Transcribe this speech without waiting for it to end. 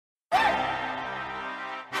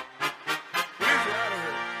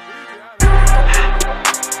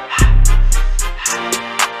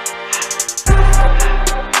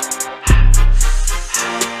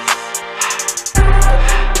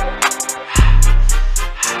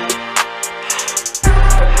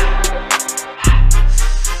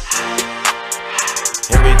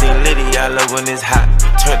love when it's hot.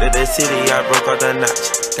 Turned to the city, I broke out the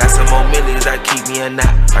notch. Got some more millions, I keep me a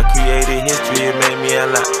knot. I created history, it made me a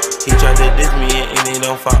lot. He tried to diss me and it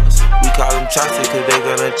don't false. We call them chopsticks cause they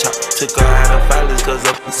gonna chop. Took her out of filers cause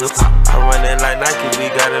up is a pop. I run it like Nike, we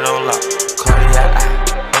got it on lock. Cardiac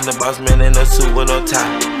eye, I'm the boss man in a suit with no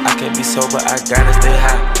tie. I can't be sober, I gotta stay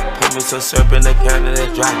high. Put me some syrup in the counter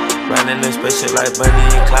that's dry. Riding in spaceship like Bunny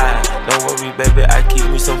and Clyde. Don't worry baby, I keep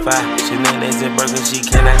me some fire. Shenanigans and burgers, she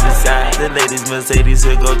cannot decide. The ladies Mercedes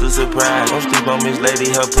will go to surprise. Don't sleep on Miss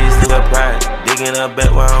Lady, her peace to her pride. Digging her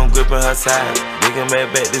back while I'm gripping her sides. Digging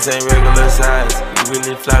back, this ain't regular size. You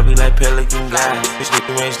really floppy like pelican guys. This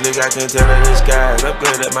nigga range slick, I can tell her the skies.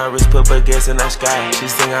 Upgrade at my wrist, put her gas in the sky. She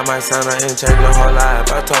sing I might sign her and change her whole life.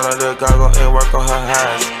 I told her to goggle and work on her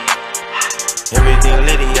highs. Everything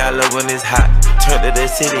litty, I love when it's hot. Turned to the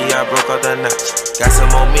city, I broke out the notch. Got some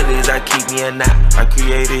more millions, I keep me a knot. I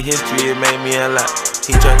created history, it made me a lot.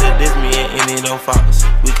 He tried to diss me and it don't false.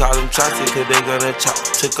 We call them chopsticks cause they gonna chop.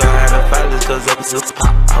 Took her out of filers cause up is a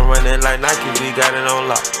pop. I run it like Nike, we got it on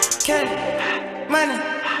lock. Candy, money,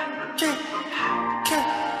 drink, candy,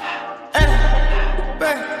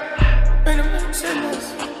 bring them in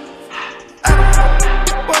sinners. I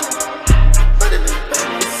want put it in the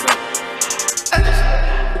baby, so I just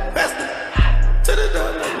passed it to the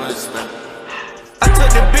door like my smell. I took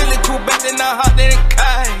the Billy cool back in the hot in the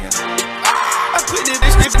car. I put this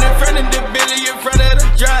shit in front of the Billy in front of the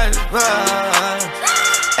driver.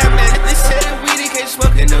 And man, they said that we can't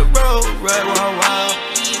smoke in the road, right? Wow.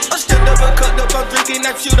 I'm stripped up and cut up, I'm drinking,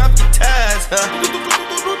 I shoot off the tires, I'm in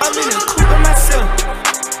the coupe by myself.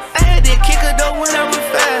 I had that kicker though when I was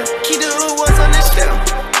fast. Keep the hood ones on the shelf.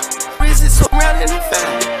 Wrist is so round in the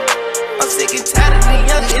fat. I'm sick and tired of the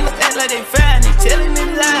young in the act like they fine and telling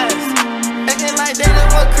them lies. Acting like they the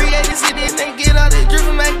one created city and they get all this drip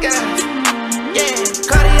from my guys. Yeah,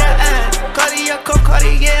 Cartier eyes, Cartier coat,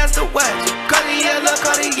 Cartier ass to watch. Cartier look,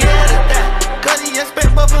 Cartier to die. Cartier spec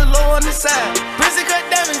buffalo on the side. Prison cut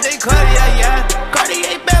diamonds, they Cartier, yeah.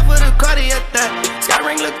 Cartier bad for the Cartier thigh. Sky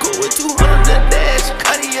ring look cool with 200 the dash.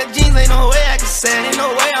 Cartier jeans, ain't no way I can say. Ain't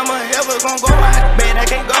no way I'm ever gon' go out. Man, I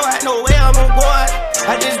can't go out, no way I'm gon' go out.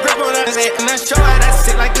 I just grip on her head and I show out. I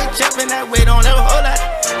sit like a chef and I wait on her whole lot.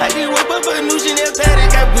 I just whip up a new Chanel paddock.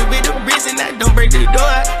 Got whip with the bricks and I don't break the door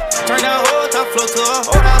out. Turn the whole top floor to a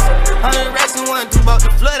whole house. 100 racks and 1, 2 bought the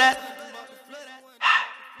flood out.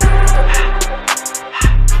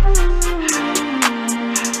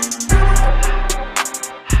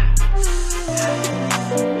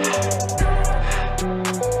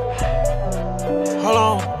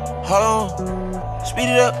 Hold on, speed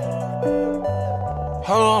it up.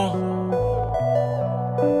 Hold on.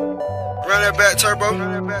 Run that back turbo.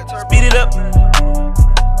 Speed it up.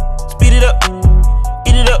 Speed it up.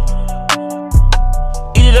 Eat it up.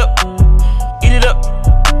 Eat it up. Eat it up.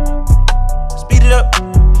 Speed it up.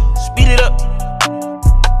 Speed it up.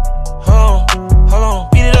 Hold on.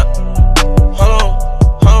 Speed it up. Hold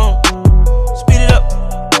on. Speed it up.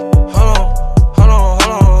 Hold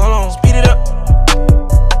on. Speed it up.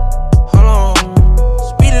 Hold on.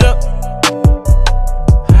 Speed it up.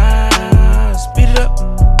 Speed it up.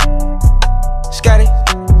 Scotty,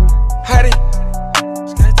 Hottie,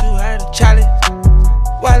 Scotty too hot. Charlie,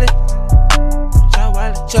 Wally.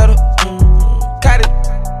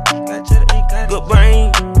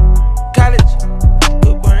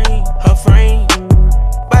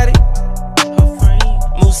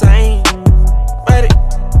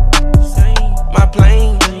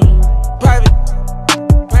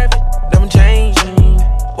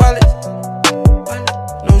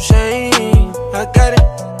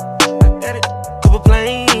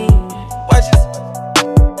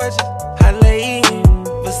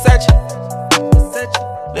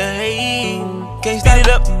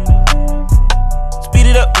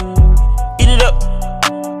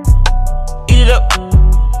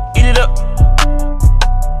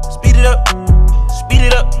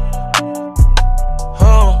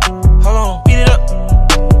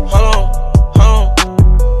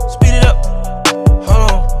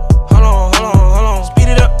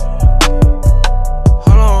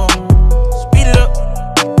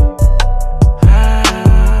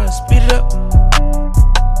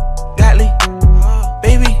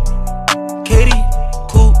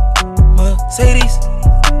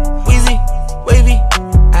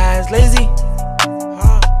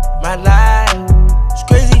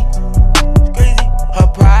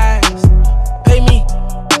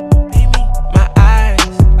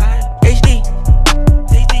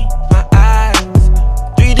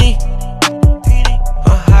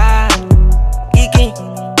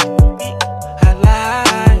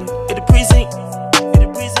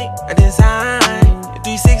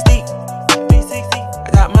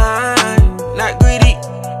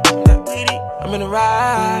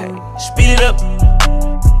 Speed it up,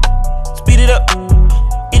 speed it up,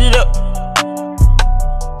 eat it up,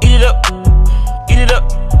 eat it up, eat it up,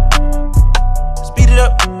 speed it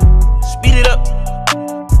up, speed it up.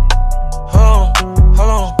 Hold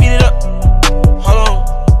on, speed it up, hold on,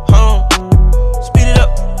 speed it up,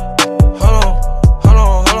 hold on,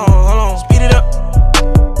 speed it up,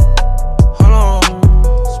 hold on,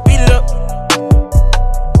 speed it up,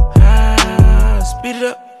 speed it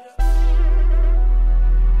up.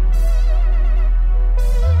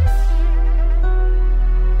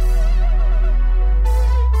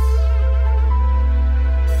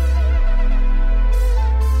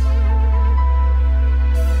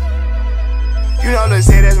 You know, let's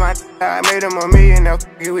say that's my I made him $1 million, now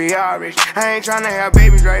we all rich. I ain't tryna have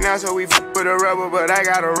babies right now, so we with a rubber, but I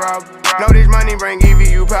got a rob. Know this money bring Evie,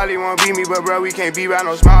 you probably won't beat me, but bro, we can't be by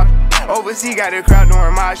no small. Overseas got the crowd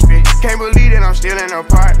doing mosh pit. Can't believe that I'm still in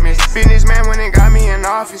apartments. Businessman went and got me in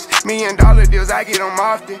office. $1 million deals, I get them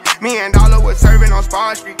often. $1 million was serving on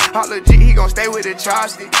Spawn Street. All legit, he gon' stay with the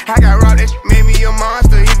chopstick. I got robbed, that shit made me a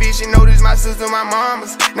monster. He bitch, she noticed my sister, my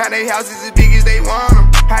mamas. Now they houses as big as they want them.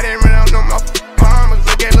 I didn't run up no more farmers.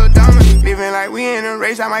 Look at Lil Dominic. Living like we in a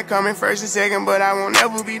race, I might come in first and second, but I won't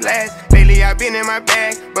ever be last. Lately I been in my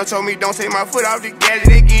bag, but told me don't take my foot off the gas.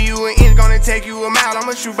 They give you an inch, gonna take you a mile.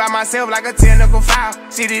 I'ma shoot by myself like a technical foul.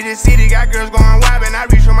 City to city, got girls going wild, and I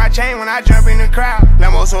reach for my chain when I jump in the crowd.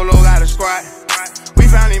 Lambo solo got a squad. We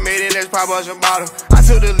finally made it, let's pop us a bottle. I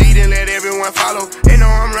took the lead and let everyone follow. They know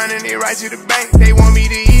I'm running it right to the bank. They want me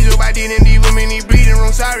to ease up, I didn't leave them in the breathing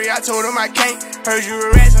room. Sorry, I told them I can't. Heard you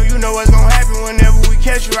a rat, so you know what's gonna happen whenever we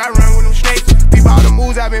catch you. I run with them snakes. Peep all the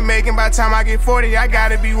moves I've been making. By the time I get 40, I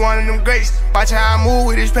gotta be one of them greats. Watch how I move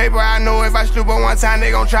with this paper. I know if I slip up one time, they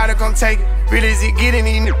gon' try to come take it. Really is it getting,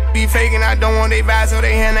 these niggas be faking. I don't want they vibes, so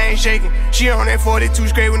they hand ain't shaking. She on that 42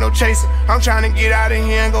 straight with no chaser. I'm trying to get out of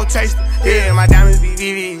here and go taste it. Yeah, my diamonds be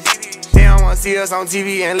VVs. They don't wanna see us on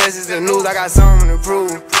TV unless it's the news. I got something to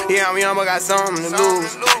prove. Yeah, I'm young, but got something to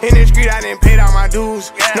lose. In the street, I done paid all my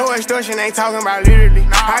dues. No extortion, ain't talking about literally.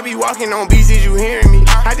 I be walking on beats, is you hearing me?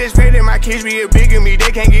 I just pray that my kids be a bigger me.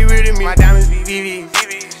 They can't get rid of me. My diamonds be VVs.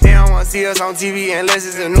 They don't wanna see us on TV unless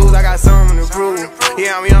it's the news. I got something to prove.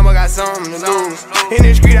 Yeah, I'm young, but got something to lose. In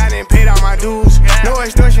the street, I done paid all my dues. No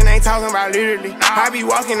extortion, ain't talking about literally. I be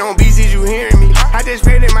walking on beats, is you hearing me? I just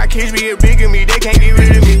pray that my kids be a bigger me. They can't get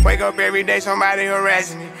rid of me. Wake up every day, somebody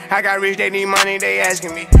harassing me. I got rich, they need money, they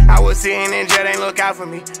asking me. I was sitting in jail, they look out for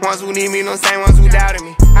me. Ones who need me, no same ones who doubted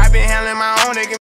me. I been handling my own, they can